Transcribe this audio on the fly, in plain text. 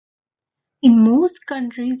In most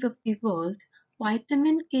countries of the world,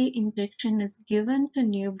 vitamin K injection is given to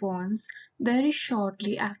newborns very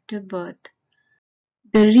shortly after birth.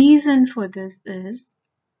 The reason for this is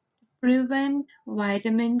to prevent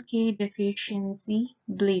vitamin K deficiency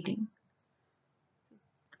bleeding.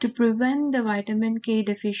 To prevent the vitamin K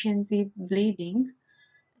deficiency bleeding,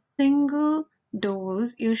 single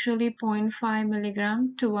dose, usually 0.5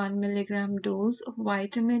 mg to 1 mg dose of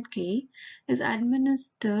vitamin K is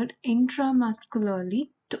administered intramuscularly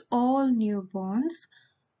to all newborns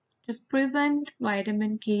to prevent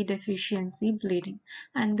vitamin K deficiency bleeding,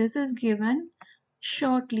 and this is given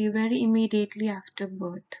shortly, very immediately after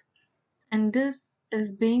birth. And this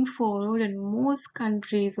is being followed in most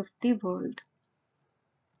countries of the world.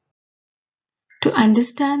 To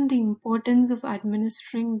understand the importance of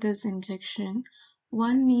administering this injection,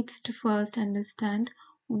 one needs to first understand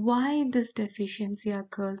why this deficiency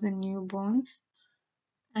occurs in newborns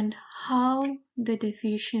and how the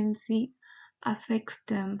deficiency affects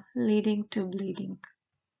them, leading to bleeding.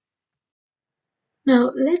 Now,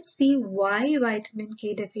 let's see why vitamin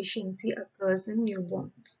K deficiency occurs in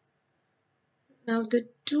newborns. Now, the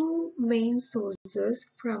two main sources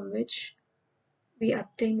from which we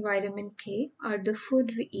obtain vitamin K are the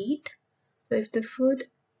food we eat. So if the food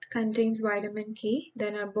contains vitamin K,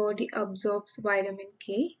 then our body absorbs vitamin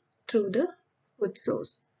K through the food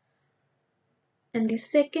source. And the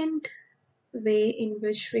second way in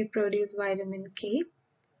which we produce vitamin K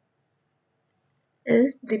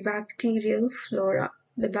is the bacterial flora.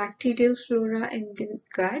 The bacterial flora in the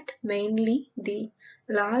gut, mainly the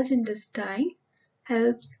large intestine,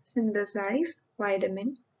 helps synthesize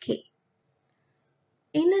vitamin K.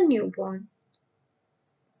 In a newborn,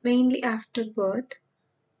 mainly after birth,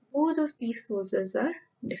 both of these sources are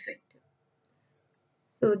defective.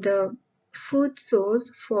 So the food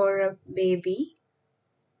source for a baby,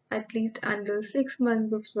 at least until 6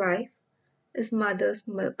 months of life, is mother's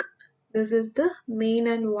milk. This is the main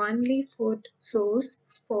and only food source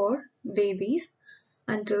for babies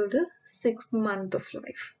until the 6th month of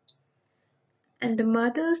life. And the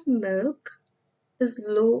mother's milk is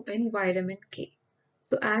low in vitamin K.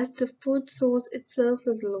 So as the food source itself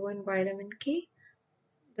is low in vitamin K,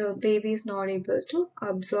 the baby is not able to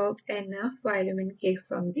absorb enough vitamin K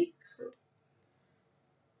from the food.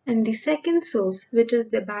 And the second source, which is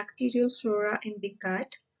the bacterial flora in the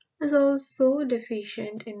gut, is also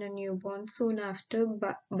deficient in a newborn soon after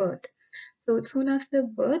birth. So soon after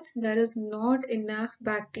birth, there is not enough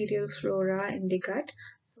bacterial flora in the gut,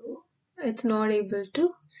 so it's not able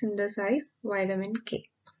to synthesize vitamin K.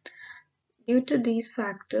 Due to these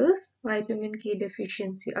factors, vitamin K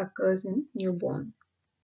deficiency occurs in newborn.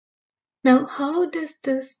 Now, how does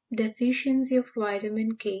this deficiency of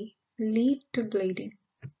vitamin K lead to bleeding?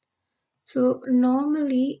 So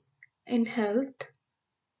normally in health,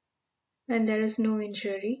 when there is no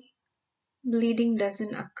injury, bleeding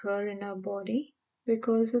doesn't occur in our body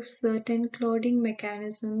because of certain clotting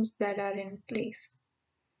mechanisms that are in place.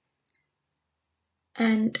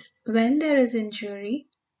 And when there is injury,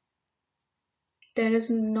 there is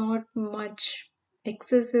not much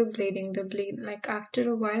excessive bleeding. Like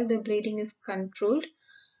after a while, the bleeding is controlled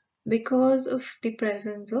because of the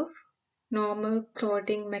presence of normal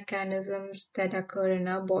clotting mechanisms that occur in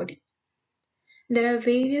our body. There are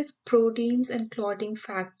various proteins and clotting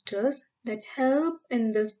factors that help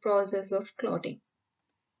in this process of clotting.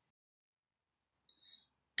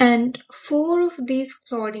 And four of these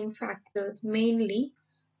clotting factors, mainly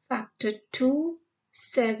factor 2,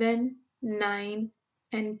 7, 9,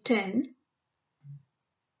 and 10,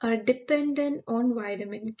 are dependent on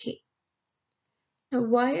vitamin K. Now,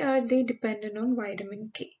 why are they dependent on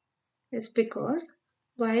vitamin K? It's because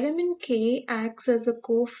vitamin K acts as a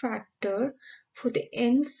cofactor for the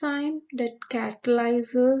enzyme that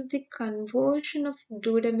catalyzes the conversion of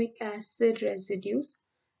glutamic acid residues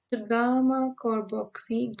to gamma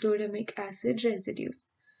carboxyglutamic acid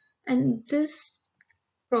residues. And this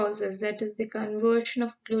process, that is the conversion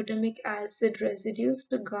of glutamic acid residues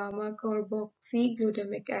to gamma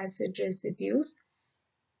carboxyglutamic acid residues,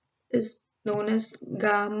 is known as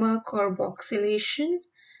gamma carboxylation,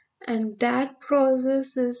 and that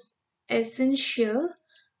process is essential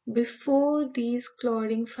before these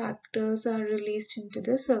clotting factors are released into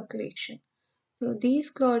the circulation. So these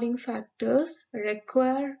clotting factors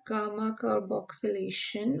require gamma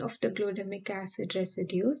carboxylation of the glutamic acid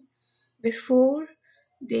residues before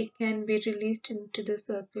they can be released into the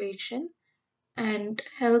circulation and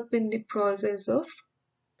help in the process of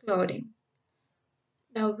clotting.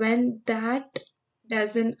 Now, when that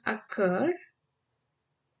doesn't occur,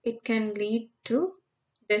 it can lead to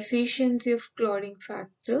deficiency of clotting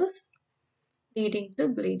factors, leading to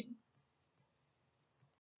bleeding.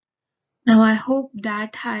 Now, I hope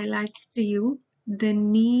that highlights to you the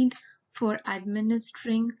need for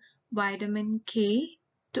administering vitamin K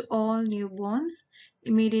to all newborns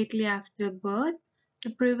immediately after birth to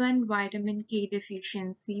prevent vitamin K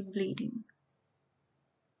deficiency bleeding.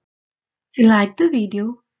 If you like the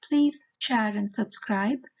video, please share and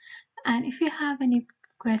subscribe. And if you have any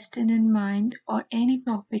question in mind or any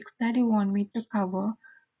topics that you want me to cover,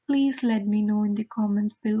 please let me know in the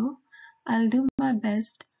comments below. I'll do my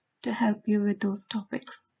best to help you with those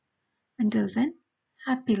topics. Until then,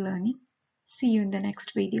 happy learning. See you in the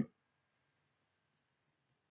next video.